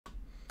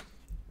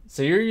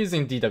So you're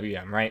using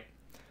DWM, right?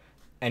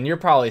 And you're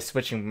probably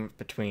switching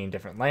between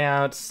different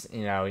layouts.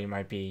 You know, you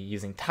might be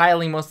using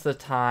tiling most of the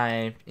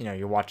time. You know,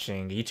 you're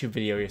watching a YouTube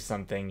video or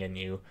something and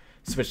you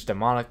switch to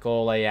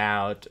monocle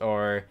layout,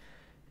 or,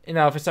 you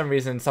know, for some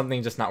reason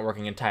something's just not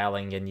working in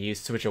tiling and you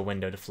switch a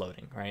window to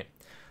floating, right?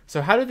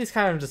 So how do these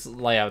kind of just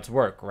layouts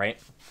work, right?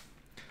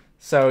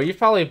 So you've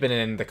probably been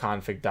in the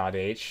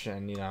config.h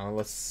and, you know,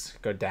 let's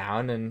go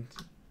down and,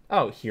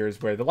 oh, here's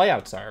where the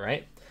layouts are,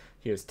 right?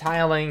 Here's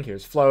tiling,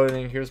 here's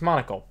floating, here's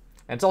monocle.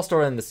 And it's all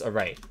stored in this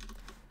array.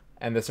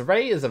 And this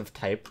array is of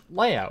type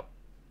layout.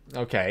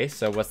 Okay,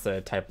 so what's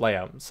the type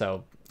layout?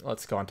 So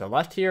let's go on to the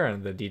left here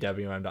in the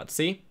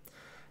DWM.c.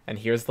 And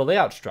here's the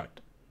layout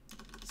struct.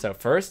 So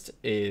first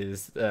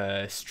is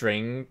the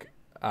string,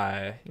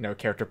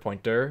 character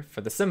pointer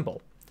for the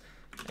symbol.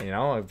 And, you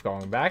know,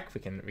 going back,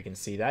 we can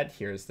see that.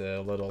 Here's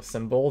the little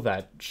symbol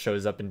that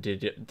shows up in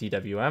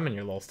DWM in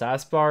your little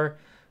status bar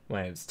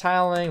when it's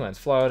tiling, when it's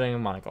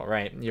floating, monocle,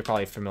 right? You're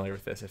probably familiar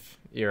with this if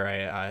you're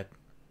a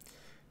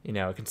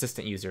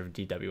consistent user of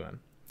DWM.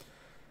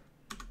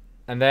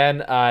 And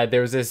then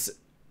there's this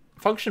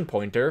function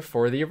pointer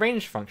for the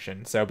arrange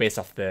function. So based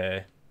off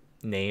the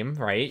name,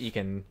 right, you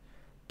can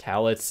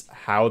tell it's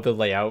how the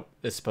layout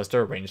is supposed to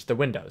arrange the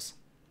windows.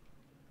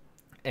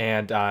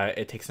 And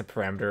it takes a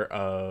parameter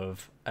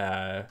of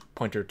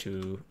pointer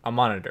to a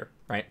monitor,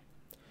 right?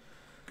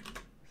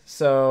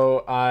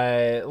 So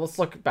let's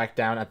look back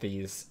down at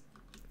these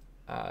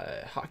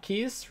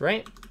hotkeys,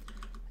 right?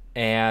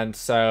 And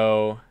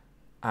so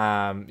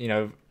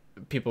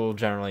people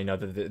generally know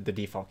the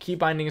default key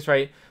bindings,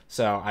 right?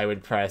 So I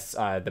would press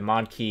the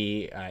mod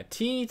key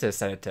T to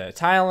set it to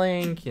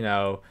tiling,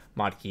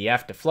 mod key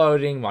F to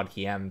floating, mod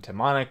key M to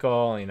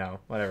monocle,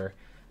 whatever.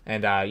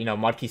 And,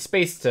 mod key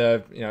space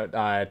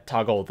to,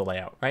 toggle the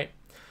layout, right?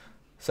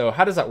 So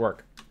how does that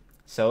work?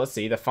 So let's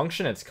see, the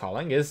function it's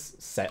calling is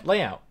set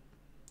layout,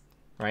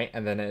 right?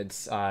 And then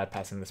it's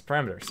passing this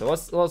parameter. So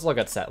let's look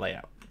at set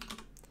layout.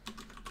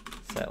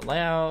 Set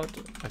layout,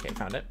 okay,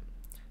 found it.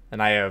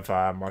 And I have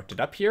marked it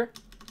up here.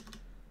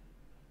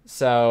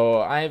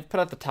 So I've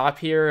put at the top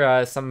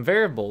here some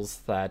variables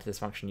that this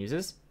function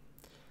uses.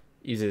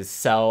 Uses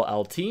cell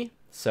LT.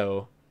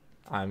 So,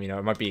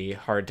 it might be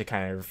hard to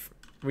kind of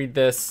read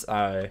this,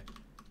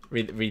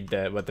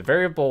 read what the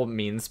variable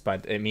means,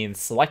 but it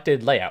means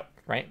selected layout,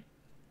 right?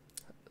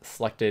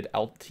 Selected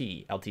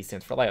LT. LT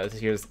stands for layout. So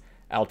here's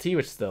LT,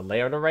 which is the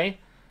layout array.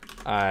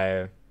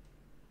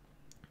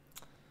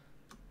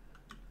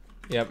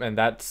 Yep, and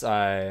that's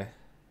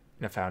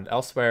found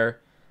elsewhere.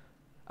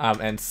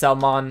 And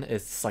cellmon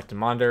is selected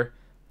monitor.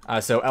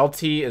 So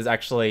LT is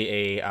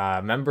actually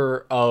a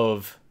member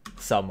of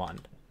cellmon.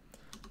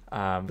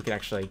 We can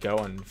actually go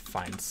and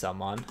find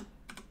cellmon.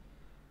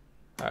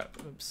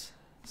 Oops.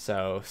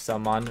 So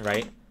cellmon,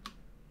 right,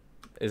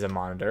 is a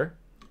monitor.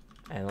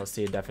 And let's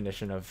see a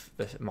definition of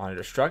the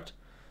monitor struct.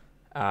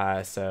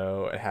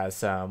 So it has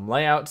some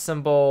layout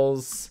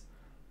symbols,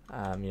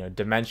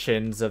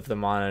 dimensions of the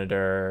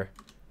monitor,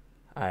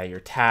 your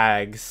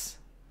tags,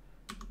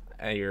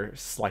 your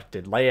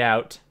selected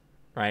layout,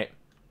 right?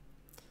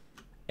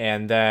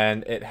 And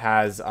then it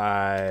has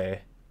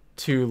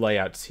 2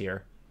 layouts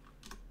here,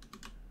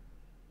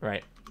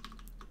 right?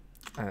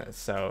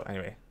 So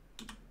anyway,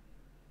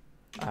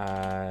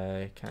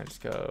 can I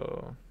just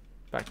go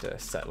back to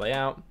set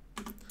layout?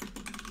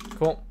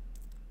 Cool.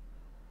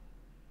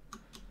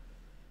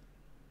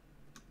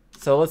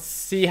 So let's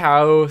see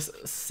how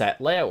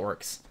set layout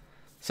works.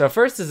 So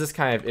first is this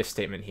kind of if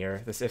statement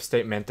here, this if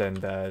statement and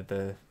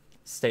the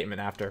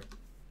statement after.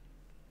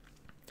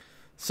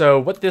 So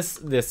what these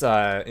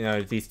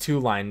 2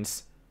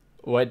 lines,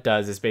 what it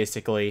does is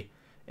basically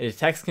it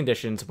detects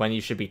conditions when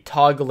you should be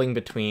toggling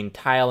between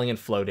tiling and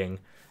floating,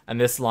 and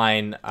this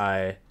line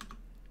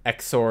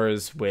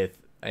XORs with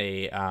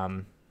a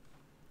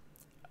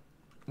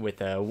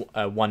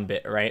 1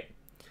 bit, right?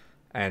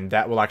 And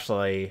that will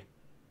actually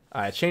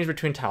change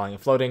between tiling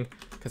and floating,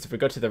 because if we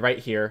go to the right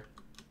here,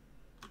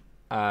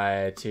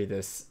 to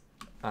this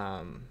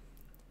to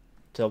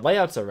the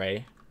layouts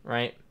array,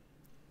 right?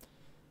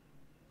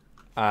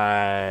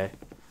 To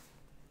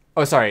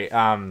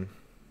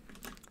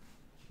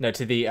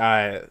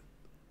the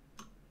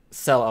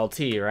cell LT,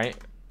 right?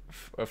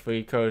 If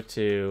we go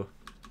to,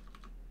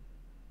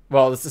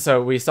 well,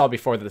 so we saw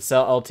before that the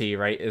cell LT,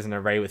 right, is an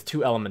array with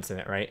 2 elements in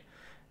it, right?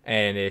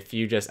 And if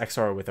you just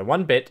XOR with a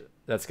 1 bit,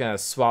 that's gonna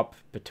swap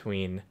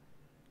between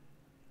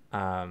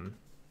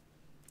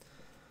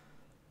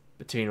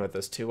what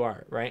those 2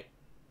 are, right?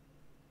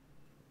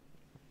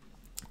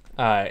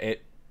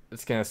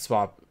 It's gonna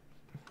swap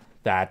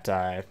that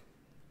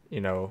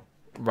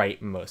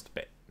rightmost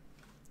bit.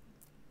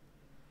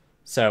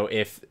 So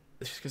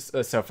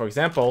for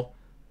example,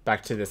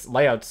 back to this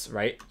layouts,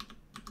 right?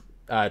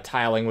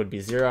 Tiling would be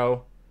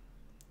 0,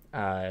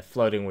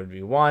 floating would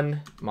be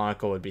 1,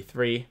 monocle would be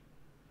 3.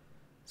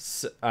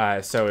 So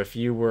if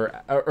you were,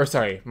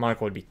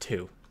 monocle would be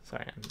 2.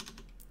 Sorry, I'm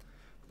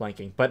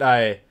blanking.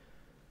 But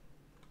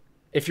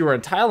if you were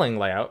in tiling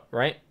layout,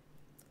 right,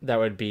 that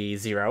would be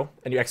 0,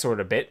 and you XORed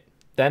a bit,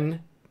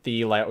 then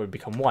the layout would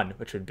become 1,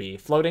 which would be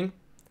floating.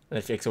 And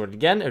if you export it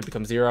again, it would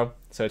become 0.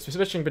 So it's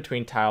switching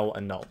between tile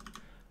and null.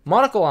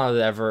 Monocle, on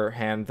the other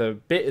hand, the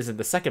bit is in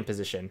the second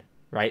position,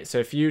 right? So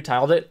if you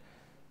tiled it,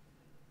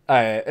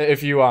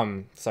 if you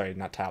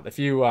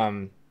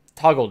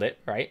toggled it,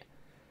 right?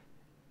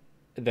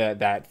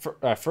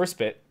 That first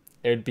bit,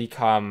 it would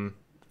become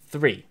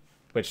 3,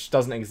 which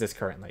doesn't exist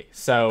currently.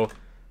 So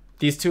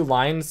these two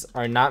lines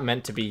are not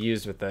meant to be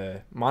used with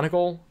the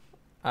monocle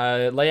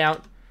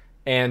layout,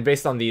 and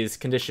based on these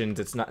conditions,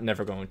 it's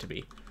never going to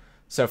be.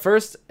 So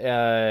first,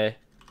 if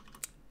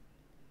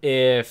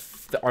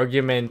the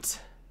argument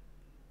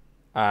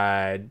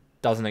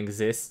doesn't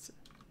exist,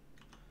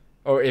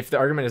 or if the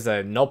argument is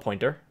a null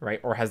pointer, right,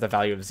 or has the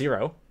value of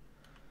 0,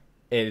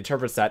 it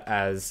interprets that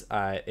as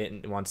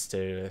it wants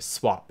to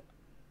swap.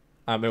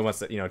 It wants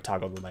to,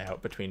 toggle the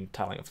layout between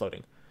tiling and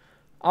floating.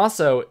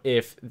 Also,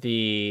 if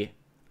the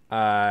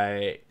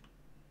current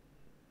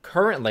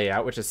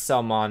layout, which is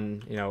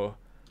cellmon,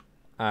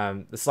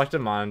 the selected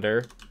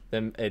monitor,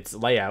 then its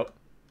layout,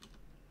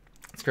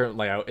 its current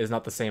layout is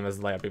not the same as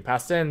the layout being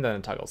passed in, then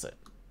it toggles it.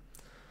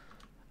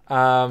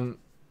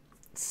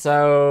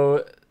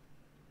 So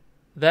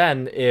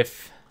then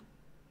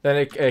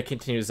it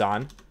continues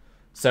on.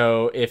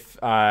 So if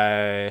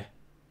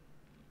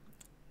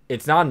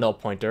it's not a null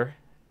pointer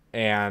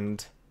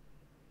and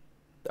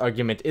the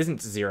argument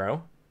isn't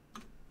 0,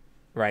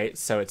 right?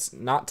 So it's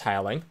not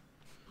tiling.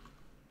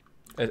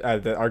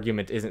 The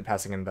argument isn't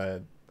passing in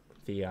the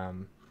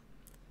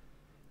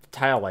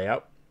tile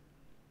layout.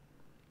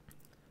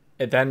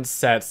 It then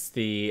sets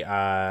the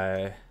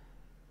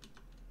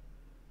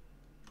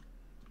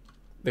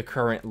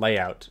current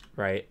layout,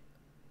 right,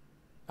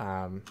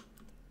 to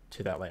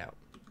that layout.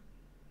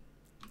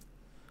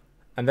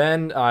 And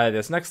then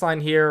this next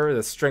line here,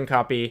 the string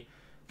copy,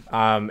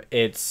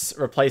 it's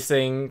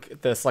replacing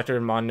the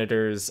selected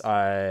monitor's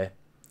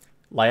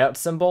layout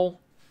symbol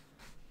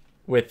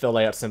with the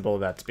layout symbol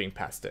that's being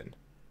passed in.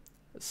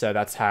 So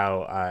that's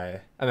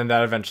how, and then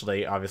that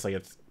eventually obviously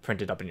gets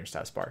printed up in your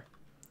status bar.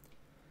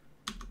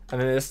 And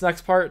then this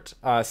next part,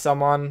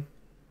 cellmon,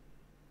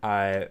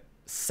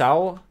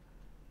 cell,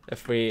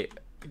 if we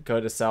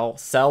go to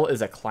cell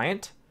is a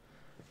client.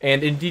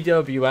 And in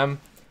DWM,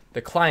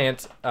 the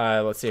client,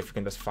 let's see if we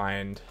can just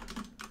find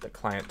the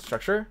client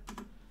structure.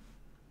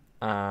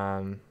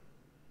 Oh,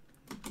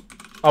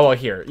 well,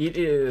 here,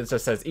 it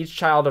just says each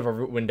child of a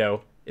root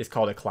window is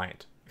called a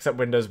client, except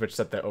windows which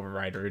set the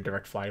override or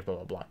redirect flag, blah,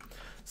 blah, blah.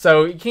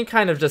 So you can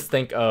kind of just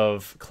think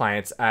of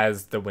clients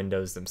as the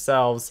windows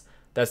themselves.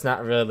 That's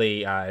not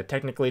really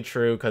technically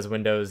true because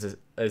Windows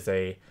is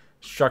a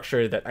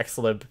structure that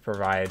Xlib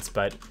provides.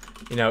 But,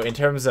 in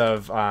terms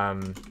of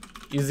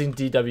using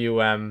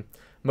DWM,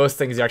 most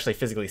things you actually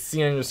physically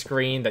see on your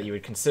screen that you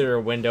would consider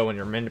a window when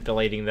you're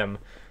manipulating them,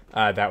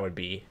 that would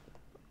be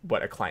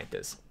what a client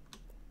is.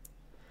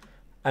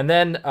 And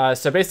then,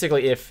 so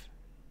basically if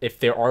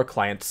there are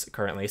clients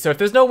currently, so if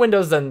there's no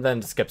windows,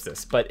 then skips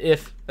this. But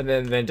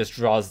then just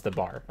draws the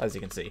bar, as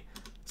you can see.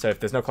 So if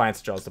there's no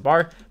clients, it draws the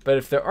bar. But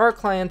if there are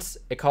clients,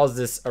 it calls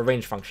this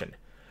arrange function,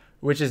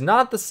 which is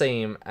not the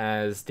same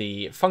as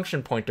the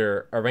function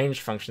pointer arrange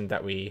function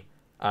that we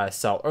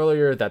saw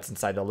earlier that's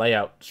inside the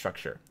layout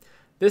structure.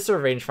 This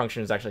arrange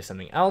function is actually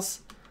something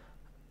else.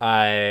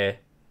 However,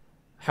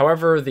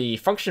 the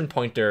function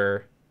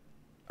pointer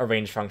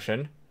arrange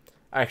function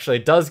actually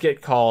does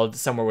get called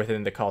somewhere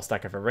within the call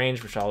stack of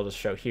arrange, which I'll just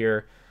show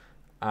here.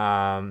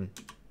 Let's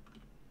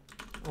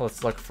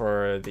look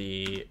for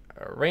the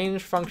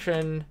arrange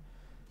function.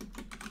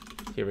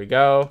 Here we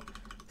go.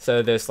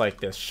 So there's like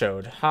this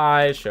show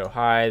high.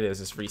 There's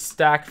this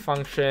restack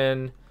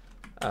function.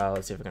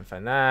 Let's see if we can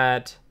find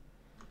that.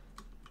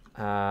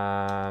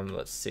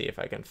 Let's see if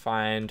I can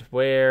find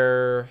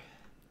where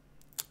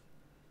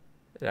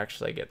it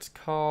actually gets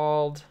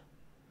called.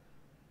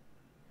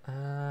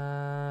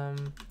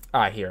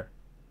 Here,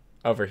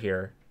 over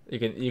here.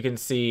 You can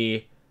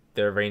see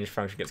the range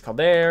function gets called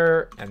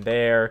there and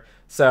there.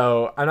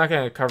 So I'm not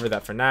going to cover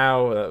that for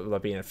now. That'll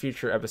be in a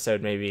future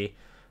episode maybe.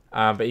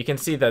 But you can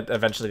see that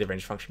eventually the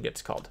range function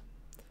gets called,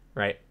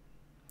 right?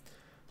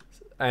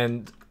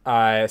 And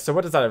so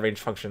what does that range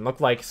function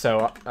look like?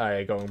 So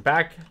going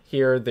back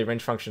here, the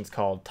range function is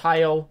called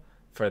tile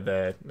for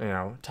the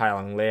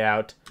tiling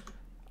layout.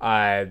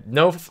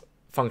 No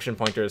function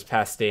pointer is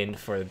passed in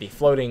for the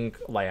floating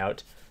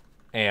layout,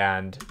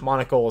 and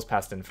monocle is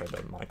passed in for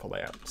the monocle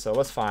layout. So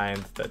let's find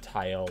the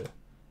tile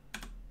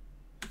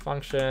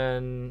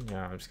function.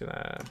 I'm just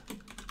gonna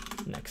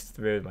next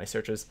through my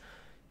searches.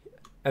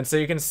 And so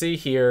you can see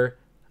here,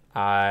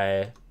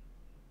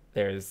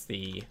 there's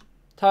the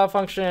tile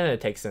function. It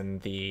takes in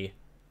the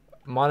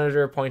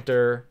monitor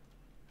pointer,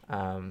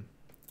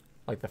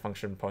 like the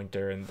function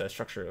pointer and the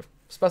structure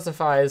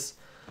specifies.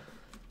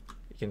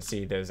 You can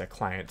see there's a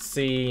client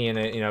C, and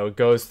it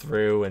goes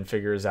through and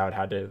figures out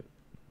how to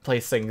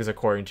place things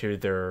according to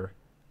their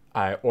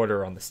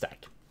order on the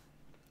stack.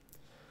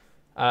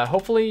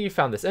 Hopefully you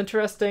found this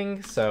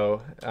interesting.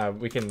 So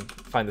we can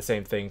find the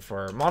same thing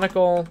for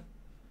monocle.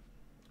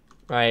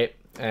 Right,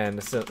 and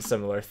a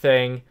similar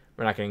thing.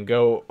 We're not going to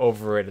go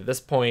over it at this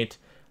point.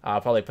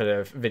 I'll probably put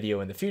a video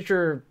in the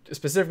future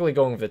specifically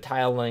going with the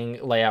tiling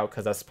layout,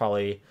 because that's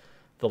probably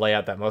the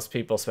layout that most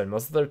people spend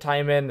most of their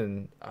time in,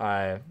 and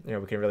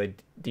we can really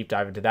deep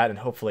dive into that, and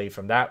hopefully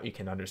from that you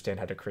can understand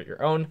how to create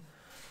your own.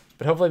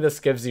 But hopefully this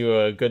gives you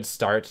a good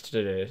start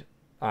to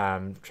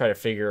try to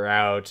figure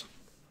out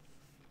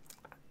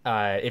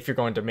if you're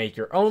going to make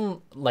your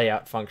own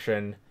layout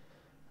function,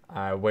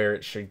 where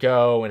it should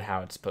go and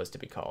how it's supposed to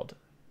be called.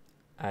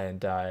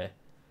 And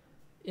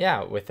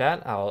yeah, with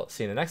that, I'll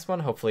see you in the next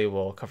one. Hopefully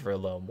we'll cover a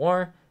little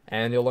more,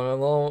 and you'll learn a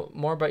little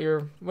more about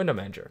your window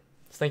manager.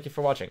 So thank you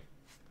for watching.